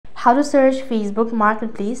How to search Facebook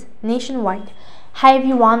Marketplace nationwide. Hi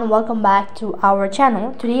everyone, welcome back to our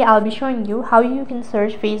channel. Today I'll be showing you how you can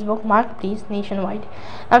search Facebook Marketplace nationwide.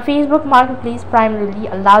 Now, Facebook Marketplace primarily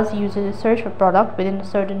allows users to search for product within a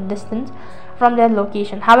certain distance from their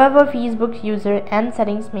location. However, Facebook user and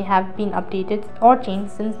settings may have been updated or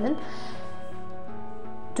changed since then.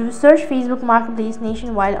 To search Facebook Marketplace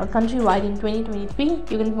nationwide or countrywide in 2023,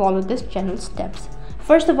 you can follow this general steps.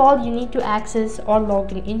 First of all, you need to access or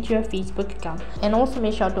log in into your Facebook account, and also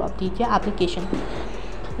make sure to update your application.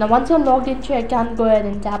 Now, once you're logged into your account, go ahead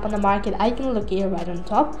and tap on the market icon located right on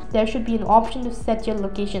top. There should be an option to set your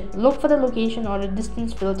location. Look for the location or the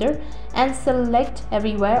distance filter and select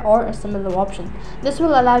everywhere or a similar option. This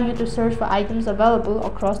will allow you to search for items available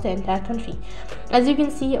across the entire country. As you can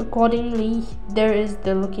see, accordingly, there is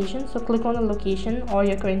the location. So click on the location or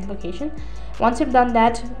your current location. Once you've done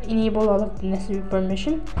that, enable all of the necessary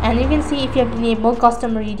permission, and you can see if you have enabled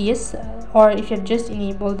custom radius or if you have just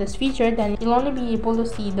enabled this feature, then you'll only be able to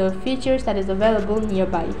see the features that is available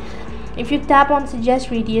nearby. If you tap on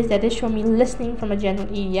suggest radius, that is show me listening from a general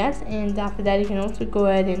areas, and after that you can also go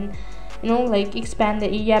ahead and expand the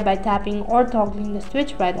area by tapping or toggling the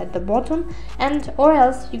switch right at the bottom, and or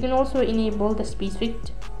else you can also enable the specific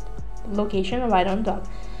location right on top.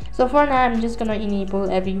 So for now, I'm just gonna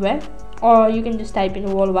enable everywhere, or you can just type in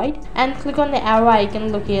worldwide and click on the arrow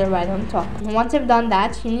icon located right on top. And once you've done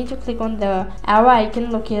that, you need to click on the arrow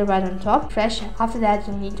icon located right on top, refresh. After that,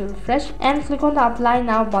 you'll need to refresh and click on the apply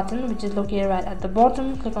now button, which is located right at the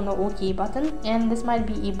bottom. Click on the OK button, and this might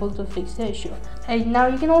be able to fix the issue. And now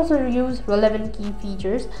you can also use relevant key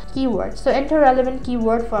features, keywords. So enter relevant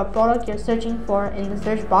keyword for a product you're searching for in the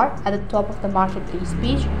search bar at the top of the marketplace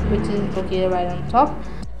page, which is located right on top.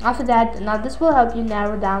 After that, now this will help you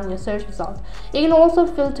narrow down your search results. You can also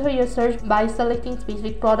filter your search by selecting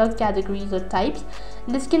specific product categories or types.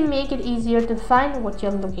 This can make it easier to find what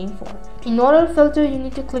you're looking for. In order to filter, you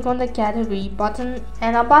need to click on the category button,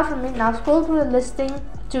 and apart from it, now scroll through the listing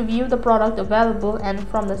to view the product available, and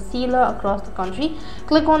from the seller across the country,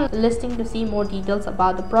 click on listing to see more details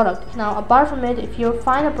about the product. Now, apart from it, if you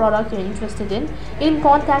find a product you're interested in, you can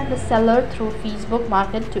contact the seller through Facebook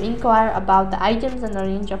Market to inquire about the items and the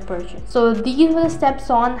range of purchase. So these were the steps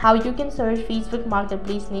on how you can search Facebook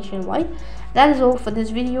Marketplace nationwide. That is all for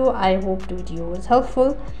this video. I hope the video was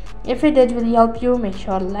helpful. If it did really help you, make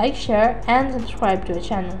sure to like, share and subscribe to the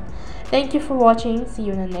channel. Thank you for watching. See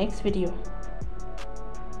you in the next video.